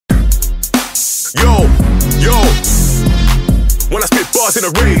Yo, when I spit bars in a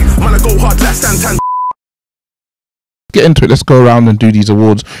rave, man, I go hard like Stanton. Get into it. Let's go around and do these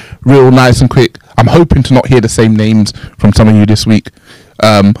awards real nice and quick. I'm hoping to not hear the same names from some of you this week.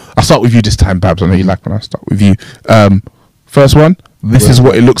 I'll start with you this time, Babs. I know you like when I start with you. First one, This Is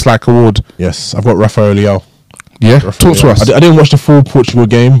What It Looks Like award. Yes, I've got Rafael Leao. Yeah, talk to us. I didn't watch the full Portugal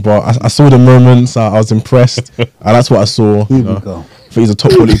game, but I saw the moments. I was impressed, and that's what I saw. Here we go. I think he's a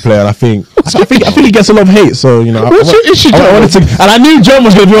top quality player, and I think he gets a lot of hate. So I wanted to, and I knew John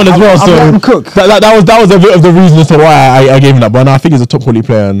was going to be on as well. So that was a bit of the reason as to why I gave him that. But no, I think he's a top quality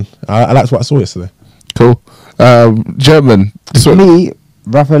player, and I liked what I saw yesterday. Cool. German. For me,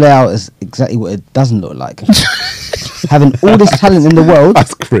 Rafael Leao is exactly what it doesn't look like. Having all this talent in the world,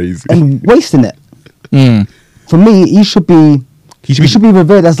 That's crazy, and wasting it. For me, he should be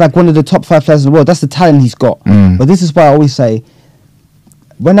revered as like one of the top 5 players in the world. That's the talent he's got. But this is why I always say,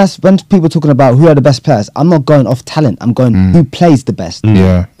 when people talking about who are the best players, I'm not going off talent. I'm going who plays the best.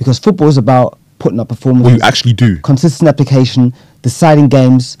 Yeah. Because football is about putting up performances. what you actually do. Consistent application, deciding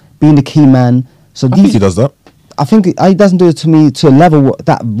games, being the key man. So I think he does that. I think he doesn't do it to me to a level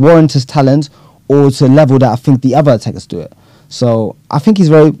that warrants his talent, or to a level that I think the other attackers do it. So I think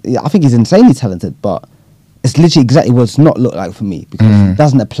he's insanely talented, but it's literally exactly what it's not look like for me, because he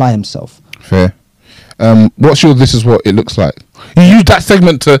doesn't apply himself. Fair. What's your This Is What It Looks Like? You use that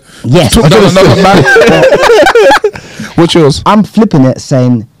segment to talk to another man. What's yours? I'm flipping it,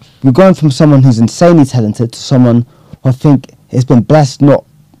 saying we're going from someone who's insanely talented to someone who I think has been blessed not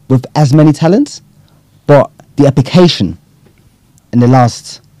with as many talents, but the application in the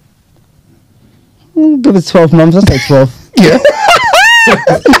last, give it 12 months, let's say 12. Yeah.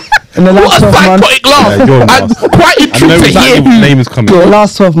 In the last 12 months, I'm quite intrigued to hear who. Name is coming. the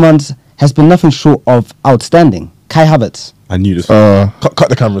last 12 months has been nothing short of outstanding. Kai Havertz. I knew this. Cut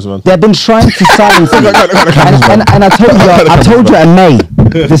the cameras, man. They've been trying to silence me. And I told you in May,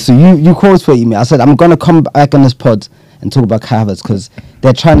 listen, you called for me. I said, I'm going to come back on this pod and talk about Kai Havertz, because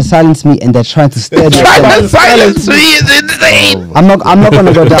they're trying to silence me and they're trying to steer me. Silence me is insane. I'm not going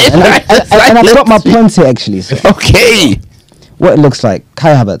to go down. And I've got my points here, actually. So Okay. what it looks like,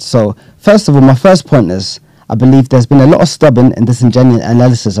 Kai Havertz. So, first of all, my first point is, I believe there's been a lot of stubborn and disingenuous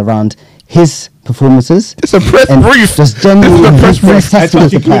analysis around his performances. It's a press brief. Just genuinely This is a press brief. assessment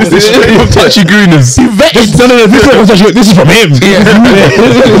of the player. This is from Touchy Gooners. This is from him.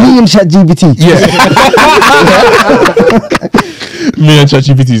 Me and ChatGPT. Me and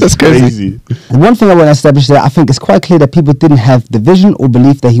ChatGPT. That's crazy. The one thing I want to establish there, I think it's quite clear that people didn't have the vision or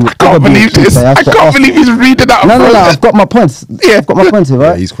belief that he would I can't believe this. I can't believe he's reading that. No, I've got my points. Yeah. I've got my points here,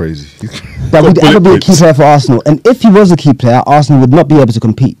 right? Yeah, he's crazy. That would ever be a key player for Arsenal. And if he was a key player, Arsenal would not be able to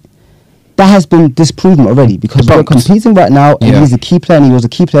compete. That has been disproven already, because we're competing right now, and he's a key player, and he was a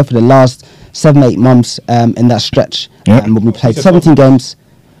key player for the last 7-8 months in that stretch. When we played 17 games,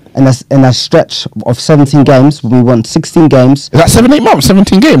 and that's in that stretch of 17 games, when we won 16 games. Is that 7-8 months,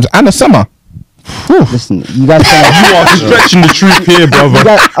 17 games, and a summer? Listen, you guys You are stretching the truth here,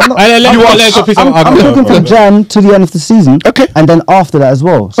 brother. I'm talking from Jan to the end of the season. Okay. And then after that as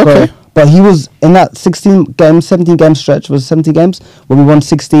well. So, Okay. But he was in that 17 game stretch, was 17 games, when we won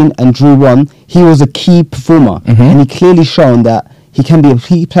 16 and drew 1. He was a key performer. And he clearly shown that he can be a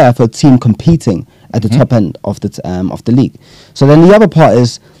key player for a team competing at the top end of the league. So then the other part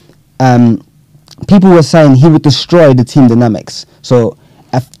is, people were saying he would destroy the team dynamics. So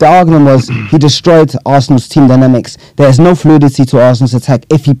if the argument was he destroyed Arsenal's team dynamics, there is no fluidity to Arsenal's attack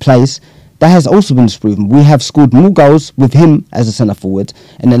if he plays. That has also been disproven. We have scored more goals with him as a centre forward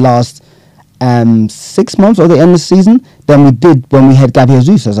in the last 6 months or the end of the season than we did when we had Gabi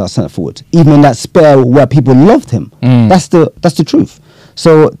Jesus as our centre forward. Even in that spell where people loved him. That's the truth.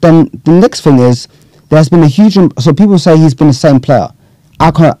 So then the next thing is, there's been a huge. So people say he's been the same player. I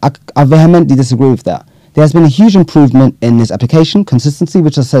vehemently disagree with that. There has been a huge improvement in his application, consistency,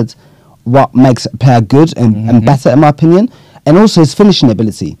 which I said what makes a player good and better, in my opinion, and also his finishing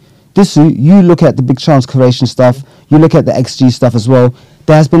ability. You look at the big chance creation stuff, you look at the XG stuff as well.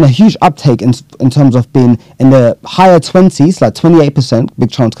 There has been a huge uptake in terms of being in the higher 20s, like 28% big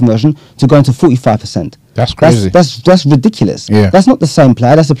chance conversion, to going to 45%. That's crazy. That's ridiculous. Yeah. That's not the same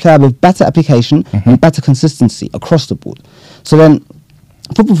player. That's a player with better application and better consistency across the board. So then,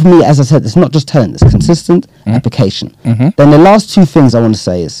 football for me, as I said, it's not just talent, it's consistent application. Then the last two things I want to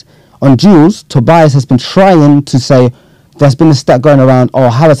say is, on duels, Tobias has been trying to say, there's been a stat going around,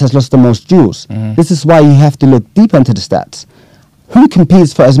 Havertz has lost the most duels. This is why you have to look deeper into the stats. Who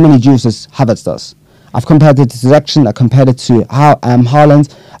competes for as many duels as Havertz does? I've compared it to Jackson, I compared it to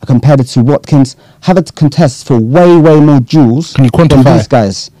Haaland, I compared it to Watkins. Havertz contests for way more duels Can you than quantify? these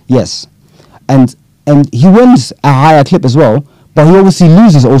guys. Yes. and he wins a higher clip as well. But he obviously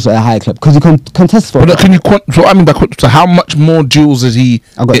loses also at a higher clip because he contests for. But can you so I mean, so how much more duels is he?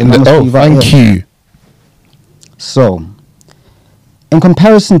 I got the numbers for you right thank here. you. So, in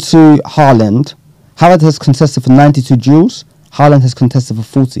comparison to Haaland, Haaland has contested for 92 duels. Haaland has contested for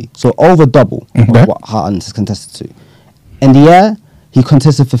 40, so over double of what Haaland has contested to. In the air, he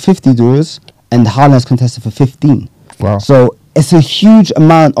contested for 50 duels, and Haaland has contested for 15. Wow! So it's a huge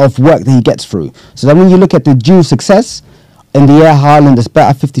amount of work that he gets through. So then when you look at the duel success. In the air, Haaland is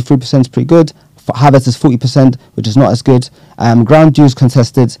better, 53% is pretty good. Havertz is 40%, which is not as good. Ground duels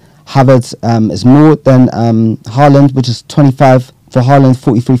contested, Havertz is more than Haaland, which is 25 for Haaland,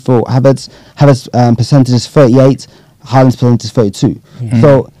 43 for Havertz. Havertz percentage is 38, Haaland's percentage is 32.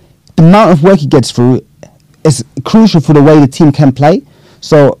 So the amount of work he gets through is crucial for the way the team can play.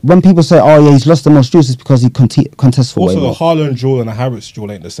 So when people say, "Oh yeah, he's lost the most duels," it's because he contests for way more. Also, the Haaland duel and the Havertz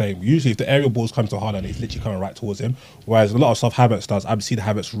duel ain't the same. Usually, if the aerial balls come to Haaland, he's literally coming right towards him. Whereas a lot of stuff Havertz does, I've seen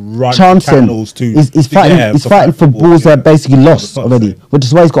Havertz run channels to. He's fighting for balls that are basically lost already, which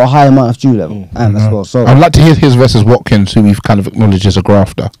is why he's got a high amount of duel level as well. So I'd like to hear his versus Watkins, who we've kind of acknowledged as a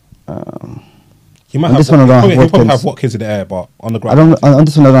grafter. He might have he'll probably have Watkins in the air, but on the ground. On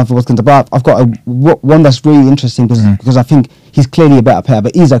this one, I don't have Watkins, but I've got one that's really interesting because I think he's clearly a better player.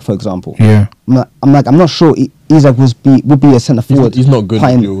 But Isak, for example, I'm not sure Isak would be a centre forward. He's not good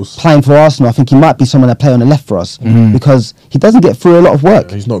playing for Arsenal. I think he might be someone that play on the left for us because he doesn't get through a lot of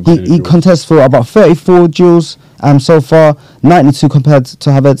work. Yeah, he's not good. He contests for about 34 duels so far, 92 compared to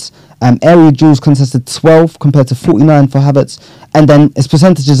Havertz. Aerial duels contested 12 compared to 49 for Havertz, and then his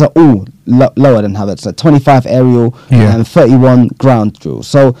percentages are all lower than Havertz, like 25 aerial and 31 ground duels.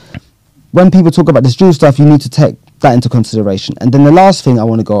 So when people talk about this duel stuff, you need to take that into consideration. And then the last thing I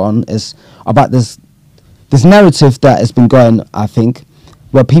want to go on is about this narrative that has been going, I think,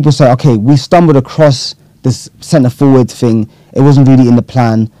 where people say, okay, we stumbled across this centre forward thing. It wasn't really in the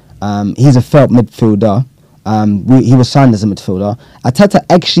plan. He's a felt midfielder. He was signed as a midfielder. Arteta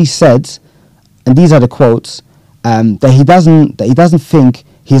actually said, and these are the quotes, that he doesn't think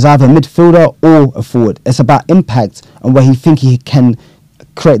he's either a midfielder or a forward. It's about impact and where he think he can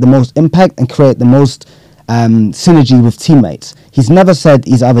create the most impact and create the most synergy with teammates. He's never said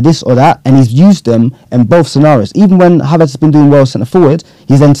he's either this or that, and he's used them in both scenarios. Even when Havertz has been doing well centre forward,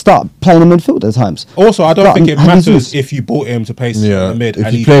 he's then start playing in midfield at times. Also, I don't think it matters if you bought him to play in the mid and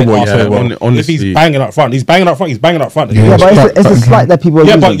he's playing well. If he's banging up front, he's banging up front. Yeah, but it's a slight that people are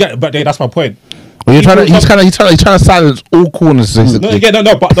using. But that's my point. Well, he's trying to silence all corners. Basically.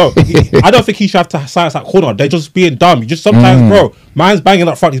 But I don't think he should have to silence that corner. They're just being dumb. You just sometimes, bro, man's banging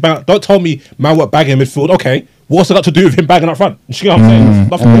up front. He's banging. Don't tell me man what banging in midfield. Okay, what's it got to do with him banging up front? You know what I'm saying?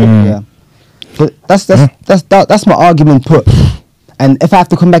 Nothing. Yeah, but that's my argument put. And if I have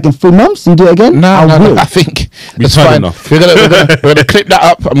to come back in 3 months and do it again, I will. I think it's fine enough. We're gonna clip that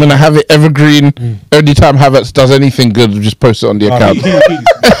up. I'm gonna have it evergreen. Every time Havertz does anything good, we'll just post it on the account.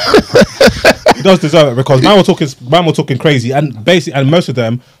 He does deserve it because man were talking crazy, and basically, and most of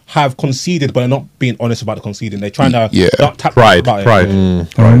them have conceded, but they're not being honest about the conceding. They're trying to tap pride.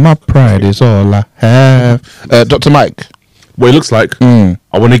 My pride is all I have. Dr. Mike, what it looks like. I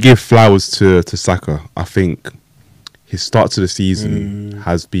want to give flowers to Saka. I think his start to the season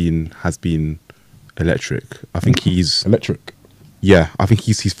has been electric. I think he's electric. Yeah, I think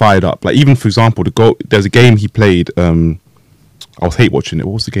he's fired up. Like even for example, there's a game he played. I was hate watching it.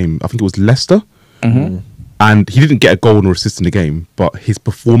 What was the game? I think it was Leicester. And he didn't get a goal or assist in the game, but his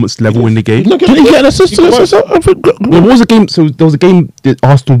performance level in the game. Did he get an assist? What was the game? So there was a game that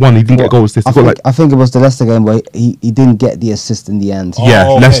Arsenal won. He didn't get a goal or assist. I think it was the Leicester game where he didn't get the assist in the end.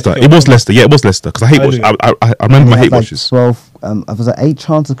 Leicester. It was Leicester. Yeah, it was Leicester because I hate watch. I remember my hate watches. 12. Was it 8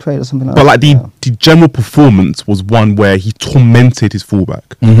 chances created or something like that? But like the general performance was one where he tormented his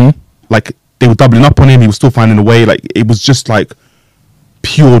fullback. Like they were doubling up on him. He was still finding a way. Like it was just like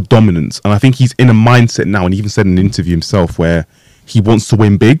pure dominance. And I think he's in a mindset now, and he even said in an interview himself where he wants to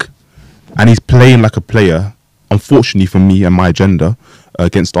win big, and he's playing like a player, unfortunately for me and my agenda,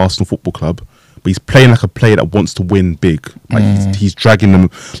 against Arsenal Football Club, but he's playing like a player that wants to win big. Like he's dragging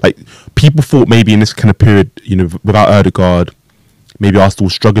them. Like people thought maybe in this kind of period, you know, without Ødegaard, maybe Arsenal will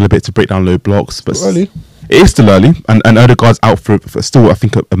struggle a bit to break down low blocks, but it is still early, and Ødegaard's out for still I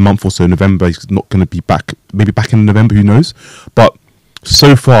think a month or so. November, he's not going to be back, maybe back in November, who knows. But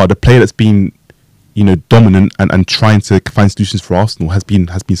so far, the player that's been, you know, dominant and trying to find solutions for Arsenal has been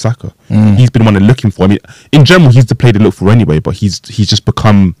Saka. He's been the one they're looking for. I mean, in general, he's the player they look for anyway, but he's just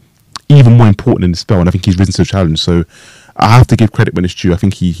become even more important in the spell, and I think he's risen to the challenge. So I have to give credit when it's due. I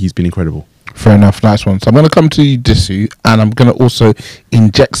think he's been incredible. Fair enough, nice one. So I'm going to come to you, Disu, and I'm going to also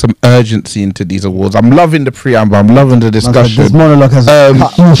inject some urgency into these awards. I'm loving the preamble. I'm loving the discussion. This monologue has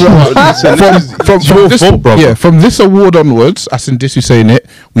from this award onwards, as in Disu saying it,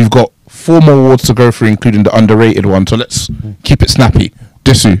 we've got 4 more awards to go through, including the underrated one. So let's keep it snappy.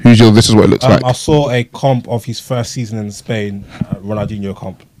 Disu, this is what it looks like. I saw a comp of his first season in Spain, Ronaldinho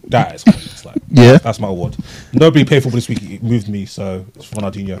comp. That is what it's like. Yeah. That's my award. Nobody played football this week. It moved me, so it's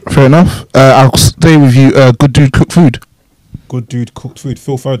Ronaldinho. Fair enough. I'll stay with you. Good dude cook food. Good dude cooked food.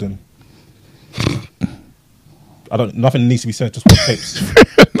 Phil Foden. Nothing needs to be said. Just watch tapes.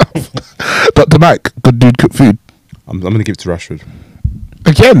 Dr. Mike, good dude cook food. I'm going to give it to Rashford.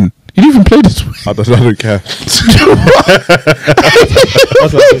 Again, you didn't even play this week. I don't care.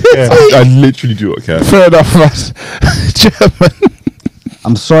 I literally do not care. Fair enough, man. German.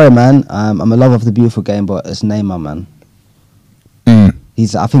 I'm sorry, man. I'm a lover of the beautiful game, but it's Neymar, man.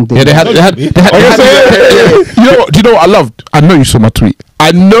 He's. I think. They had. You know what? Do you know what I loved? I know you saw my tweet.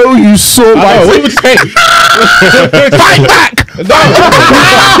 I know you saw my. What you would say? Fight back!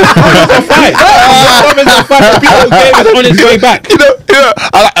 On his way back. You know,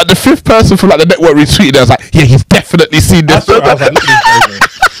 the 5th person from like the network retweeted it. I was like, yeah, he's definitely seen this. I was like,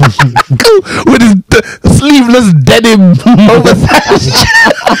 with his sleeveless denim oversized.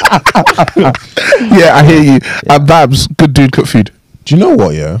 Yeah, I hear you. Babs, good dude cook food. Do you know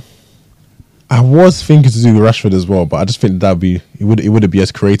what? Yeah, I was thinking to do the Rashford as well, but I just think that it wouldn't be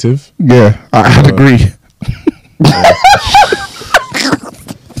as creative. Yeah, I'd agree.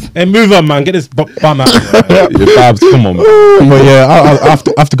 Hey, move on, man. Get this bum out. Babs, come on, man. But yeah, I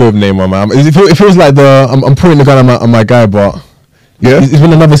have to go with Neymar, man. It feels like I'm putting the gun on my guy, but yeah, it's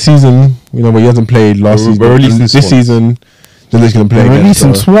been another season, where he hasn't played last season. We're releasing this season. Then he's going to play again.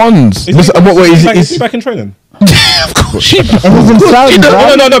 Releasing swans. Is he back in training? Of course. It was in Saudi,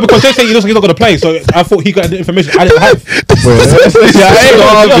 right? No, because they say he's not going to play. So I thought he got the information I didn't have.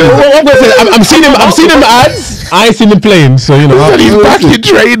 I'm seeing him ads. I ain't seen him playing, so he's back in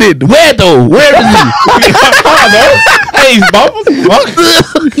training. Where though? Where is he? Hey,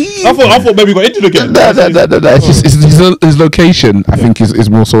 I thought maybe he got injured again. No. It's just his location. I think is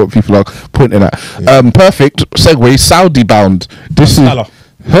more so what people are pointing at. Perfect segue. Saudi bound. This is Salah.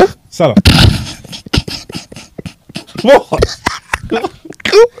 Huh? Salah. What?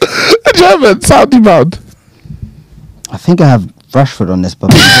 German Saudi bound. I think I have Rashford on this,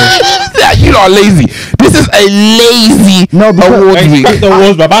 but You are lazy. This is a lazy award week. Expect the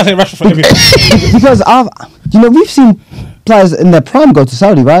awards, but I say Rashford for everything. because we've seen players in their prime go to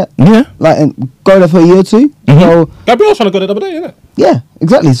Saudi, right? Yeah. Like go there for a year or two. So Gabriel's trying to go there the other day, isn't it? yeah,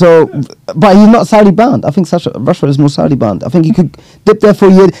 exactly. So, but he's not Saudi bound. I think Rashford is more Saudi bound. I think he could dip there for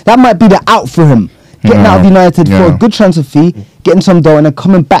a year. That might be the out for him. Getting out of United for a good transfer fee, getting some dough, and then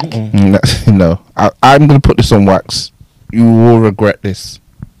coming back. No, I'm going to put this on wax. You will regret this.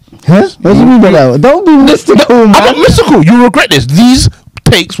 Huh? What do you mean by that? Don't be mystical, man. I'm not mystical. You will regret this. These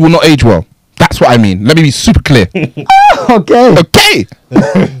takes will not age well. That's what I mean. Let me be super clear. Okay.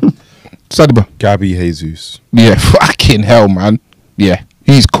 Sadiba. Gabby Jesus. Yeah, fucking hell, man. Yeah,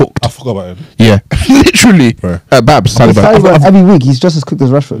 he's cooked. I forgot about him. Yeah, literally. Babs, Sadiba. Every week he's just as quick as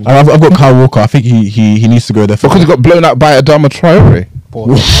Rashford. I've got Kyle Walker. I think he needs to go there Because he got blown out by Adama Traore.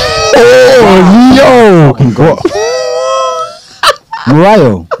 What?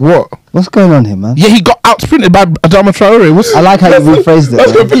 Murayo, What? what's going on here, man? Yeah, he got out sprinted by Adama Traore. I like how you rephrased it.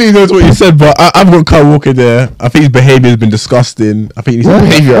 That's completely knows what you said, but I've got Kyle Walker there. I think his behaviour has been disgusting. I think he's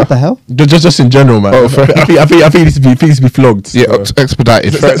behaviour? What the hell? Just in general, man. Oh, fair. I think he needs to be flogged. Yeah,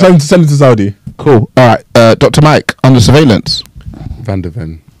 expedited. Send him to Saudi. Cool. All right, Dr. Mike, under surveillance. Van der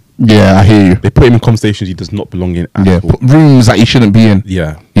Ven. Yeah, I hear you. They put him in conversations he does not belong in at all. Put rooms that he shouldn't be in.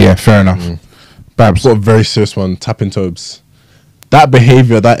 Yeah. Yeah, fair enough. Babs. Got a very serious one. Tapping Tobes. That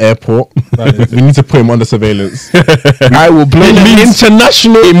behaviour at that airport, we need to put him under surveillance. I will blow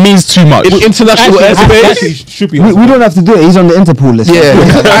international. It means too much. International airspace. Should be. We don't have to do it. He's on the Interpol list. Yeah,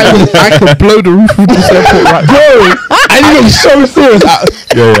 I could blow the roof of this airport right now. I think I'm so serious.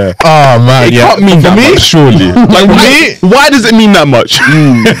 Yeah. Oh man, It can't mean that much, surely. Like, why does it mean that much?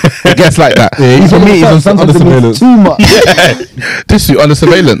 It gets like that. Yeah, for me, he's under surveillance. Too much. This is under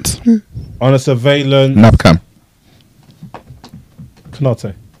surveillance. On a surveillance. Nabacm.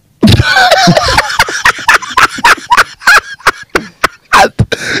 Canate.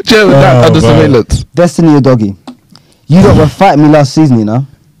 German, under surveillance. Destiny or doggy? You lot were fighting me last season, you know.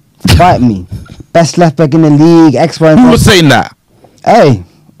 Fight me. Best left back in the league. X, Y, and Who Z. was saying that? Hey,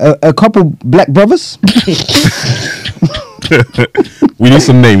 a couple black brothers. We need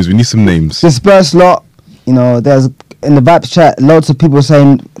some names. The Spurs lot. You know, there's in the Vibes chat, loads of people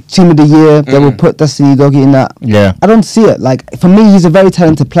saying team of the year. They will put Destiny Udogie in that. Yeah. I don't see it. Like, for me, he's a very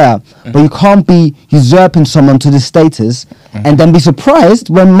talented player, but you can't be usurping someone to this status and then be surprised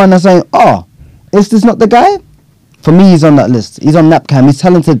when man are saying, "Oh, is this not the guy?" For me, he's on that list. He's on Nabacm. He's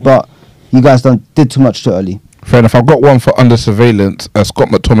talented, but you guys did too much too early. Fair enough. I've got one for under surveillance. Scott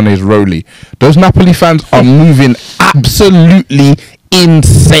McTominay's Rowley. Those Napoli fans are moving absolutely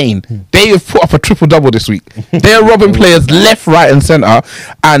insane. They have put up a triple double this week. They are robbing players left, right, and centre,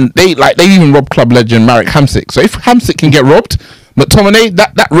 and they even robbed club legend Marek Hamsik. So if Hamsik can get robbed, McTominay,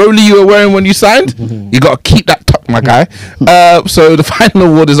 that Rowley you were wearing when you signed, you got to keep that tuck, my guy. So the final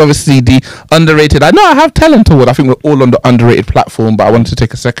award is obviously the Underrated. I know I have talent award. I think we're all on the Underrated platform, but I wanted to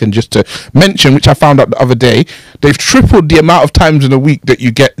take a second just to mention, which I found out the other day, they've tripled the amount of times in a week that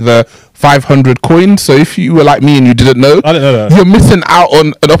you get the 500 coins. So if you were like me and you didn't know, I didn't know that. You're missing out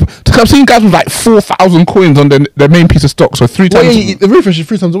on I'm seeing guys with like 4,000 coins on their main piece of stock. So 3 times. Wait, the refresh is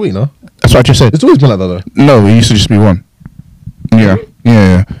 3 times a week, no? That's what I just said. It's always been like that though. No, it used to just be one. Yeah.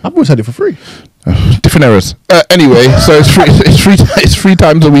 I've always had it for free. Different errors. Anyway, so it's three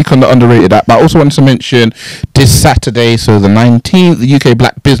times a week on the Underrated app. But I also wanted to mention this Saturday, so the 19th, the UK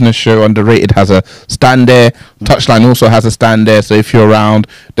Black Business Show Underrated has a stand there. Touchline also has a stand there. So if you're around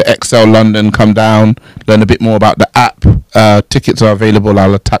the XL London, come down, learn a bit more about the app. Tickets are available.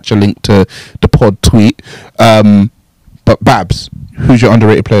 I'll attach a link to the pod tweet. But Babs, who's your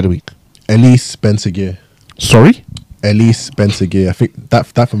underrated player of the week? Elise Spencer Gear. Sorry? Elise Spencer Gear. I think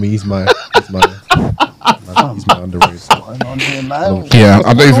that for me he's my underrated. Yeah,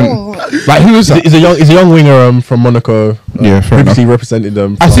 I don't even like who is that? He's a young winger from Monaco. Yeah, fair enough. Previously represented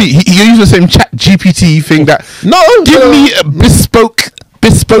them. I see. You're using the same chat GPT thing that. No, give me a bespoke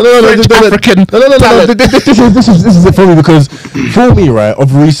French African. No. This is it for me because for me, right,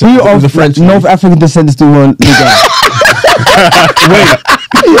 of recent, Who of the French North African descendants do one Liga? Wait.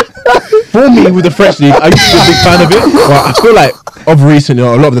 For me, with the French league, I used to be a big fan of it. But I feel like of recent, a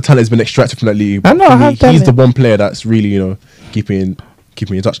lot of the talent has been extracted from that league. But for me, he's the one player that's really, keeping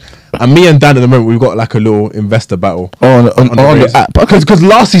in touch. And me and Dan at the moment, we've got like a little investor battle on the app. Because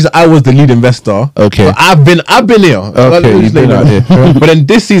last season I was the lead investor. Okay. But I've been here. Okay, you've been out here. But then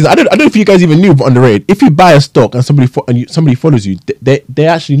this season, I don't know if you guys even knew, but Underrated, if you buy a stock and somebody follows you, they're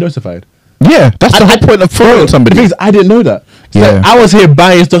actually notified. Yeah, that's the whole point of following somebody. The thing is, I didn't know that. So Yeah. I was here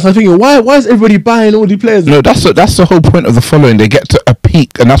buying stuff. So I'm thinking, why is everybody buying all these players? No, that's the whole point of the following. They get to a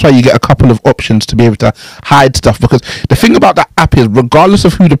peak, and that's why you get a couple of options to be able to hide stuff. Because the thing about that app is, regardless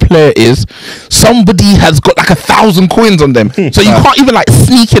of who the player is, somebody has got like 1,000 coins on them. So you can't even like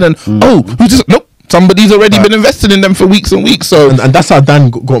sneak in and who's this? Nope. Somebody's already been invested in them for weeks and weeks. So and that's how Dan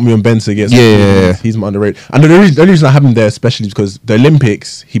got me on Ben to get. Yeah. He's my underrated. And the only reason I have him there, especially, is because the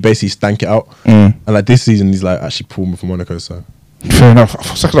Olympics, he basically stank it out. And like this season, he's like actually pulled me from Monaco. So fair enough. For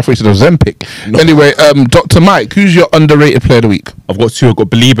a second, I thought you said Ozempic. No. Anyway, Dr. Mike, who's your underrated player of the week? I've got 2. I've got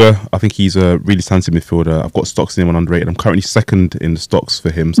Belieber. I think he's a really talented midfielder. I've got stocks in him on underrated. I'm currently second in the stocks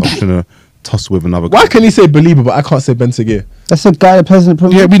for him. So I'm trying to tussle with another guy. Why can he say Belieber, but I can't say Ben Seguir? That's a guy that plays in the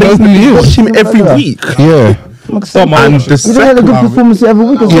Premier League. Yeah, we know who he is. Watch him every week. Yeah. And the You don't have a good second, performance every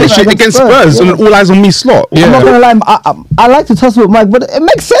week. yeah, shit against Spurs on an all eyes on me slot. Yeah. I'm not gonna lie, I like to tussle with Mike, but it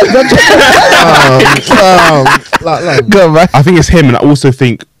makes sense. Go on, man. I think it's him, and I also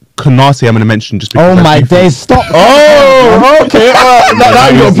think Konate I'm going to mention just because. Oh my days, stop. Oh, okay. Now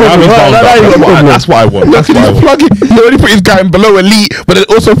you got a problem. That's what I want. Look, That's what I he's want. plugging. He already put his guy in below elite, but then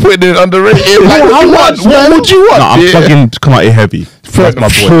also putting it underrated. Like, what do you want? What would you want? No, I'm plugging Konate heavy. That's my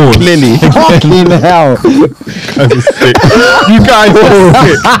boy. Clearly. Fucking hell. You guys are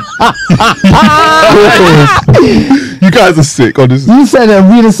sick. You guys are sick, honestly. You said a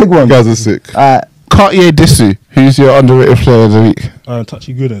really sick one. You guys are sick. Cartier Dissu, who's your underrated player of the week?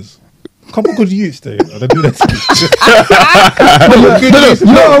 Touchy goodness. Couple good youths there. They do that.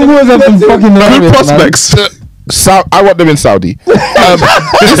 Good prospects. I want them in Saudi.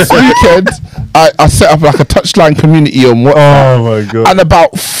 This weekend, I set up like a touchline community on WhatsApp. Oh my god. And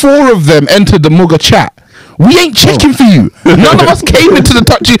about 4 of them entered the Mugger chat. We ain't checking for you. None of us came into the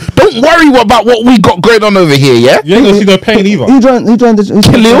touchy. Don't worry about what we got going on over here, yeah? You ain't gonna see no pain either. Who joined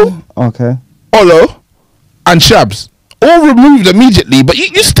Khalil? Okay. Olo and Shabs. All removed immediately, but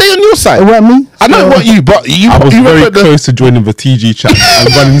you stay on your side. It weren't me. I know it weren't you, but I was you very remember close to joining the TG chat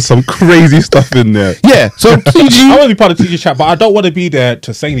and running some crazy stuff in there. Yeah, so I TG. want to be part of TG chat, but I don't want to be there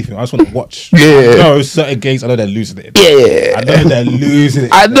to say anything. I just want to watch. Yeah. I know certain games, I know they're losing it. Yeah. I know they're losing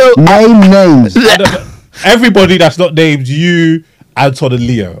it. I know. Name names. Everybody that's not named you Anton and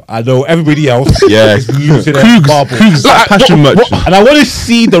Leo. I know everybody else Yeah. is losing their Krug's marbles. like passion merchant. And I want to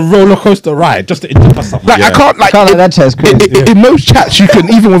see the roller coaster ride just to enjoy myself. Like, I can't like Can't let that chat's crazy. in most chats you can,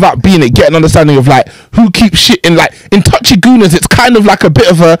 even without being it, get an understanding of like who keeps shit in. Like in Touchy Gooners, it's kind of like a bit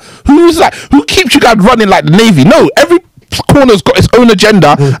of a who keeps you guys running like the Navy. No, every corner's got its own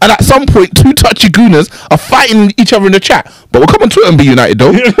agenda, and at some point two Touchy Gooners are fighting each other in the chat. But we'll come on Twitter and be united though.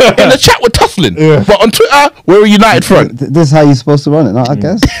 In the chat we're tussling, but on Twitter we're a united front. This is how you're supposed to run it, no? I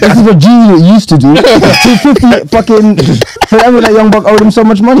guess. This is what G used to do. 250 fucking forever. That young buck owed him so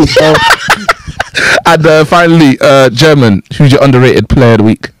much money. So. And finally, German, who's your underrated player of the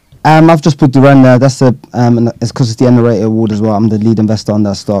week? I've just put Duran there. That's and it's because it's the Underrated Award as well. I'm the lead investor on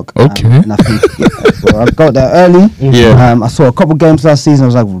that stock. Okay. And I think well, I got there early. Yeah. I saw a couple games last season. I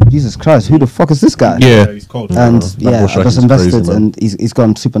was like, well, Jesus Christ, who the fuck is this guy? Yeah. He's cold. And ball I striking just is invested, crazy, man. and he's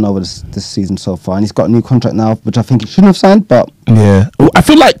gone supernova this season so far, and he's got a new contract now, which I think he shouldn't have signed, but Yeah. I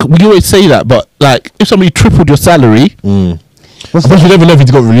feel like we always say that, but like if somebody tripled your salary, what's I think you never know if he's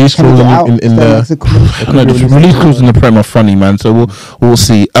got release Can he clause get out? in Is there the. an exit? I know the release clause in the Prem are funny, man. So we'll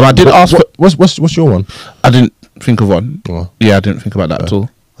see. I did ask. What's your one? I didn't think of one. Oh. Yeah, I didn't think about that at all.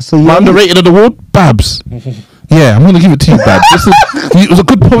 So My underrated award, Babs. Yeah, I'm gonna give it to you, Babs. It was a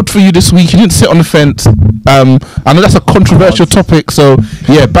good pod for you this week. You didn't sit on the fence. I know that's a controversial topic, so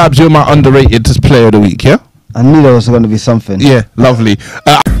yeah, Babs, you're my underrated player of the week. Yeah. I knew there was going to be something. Yeah, lovely.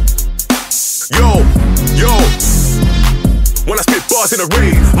 Yo, when I spit bars in a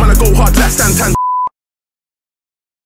rave, man, I go hard like Santan.